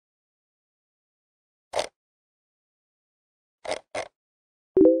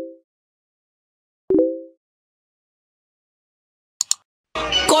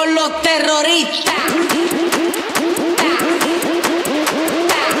los terroristas.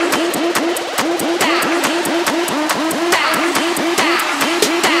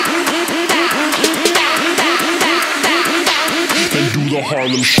 And do the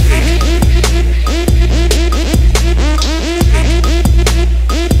Harlem Shake.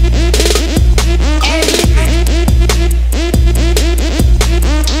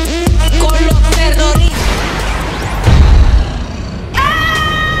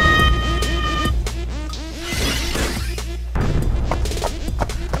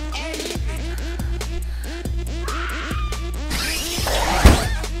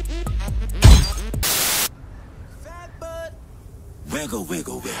 Wiggle,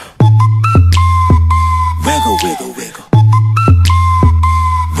 wiggle, wiggle. Wiggle, wiggle, wiggle.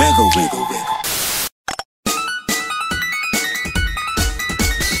 Wiggle, wiggle, wiggle.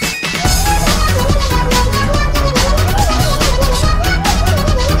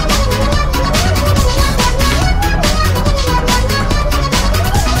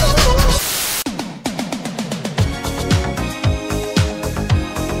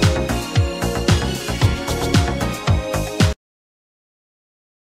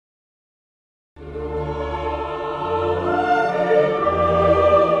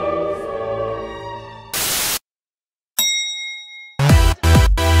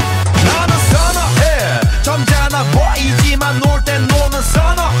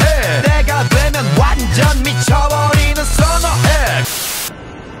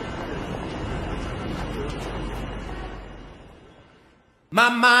 My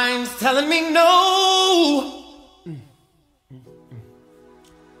mind's telling me no,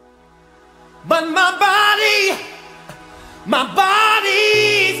 but my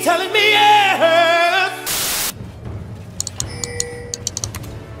body's telling me yes.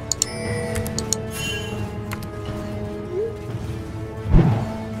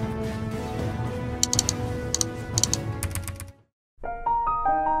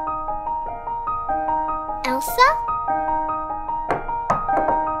 Elsa?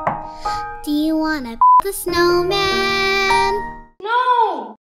 Do you wanna the snowman?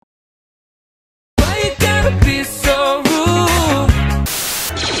 No! Why you gotta be so rude?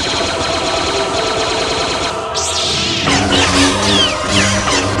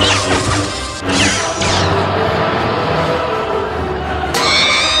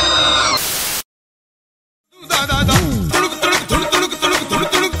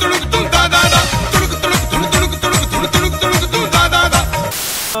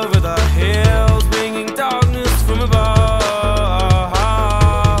 Over the hills, bringing darkness from above.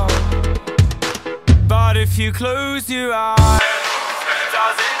 But if you close your eyes,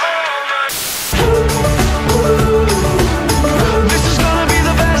 does it this is gonna be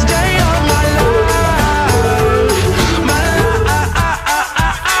the best day of my life. My life.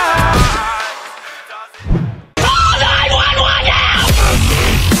 Call 911 now!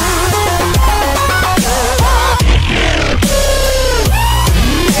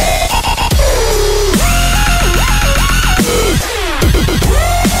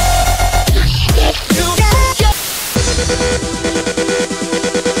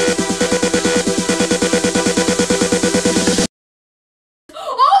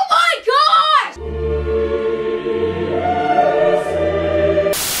 Oh my gosh!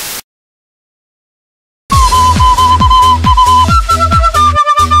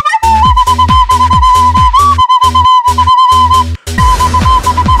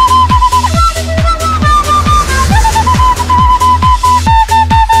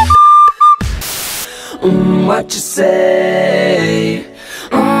 What you say?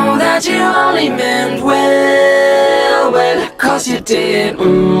 That you only meant well, well, 'cause you did.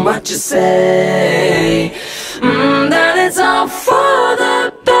 What you say? That it's all for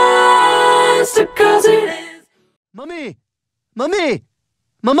the best, 'cause it is. Mommy! Mommy!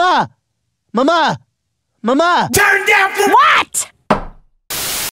 Mama! Mama! Mama! Turn down for What?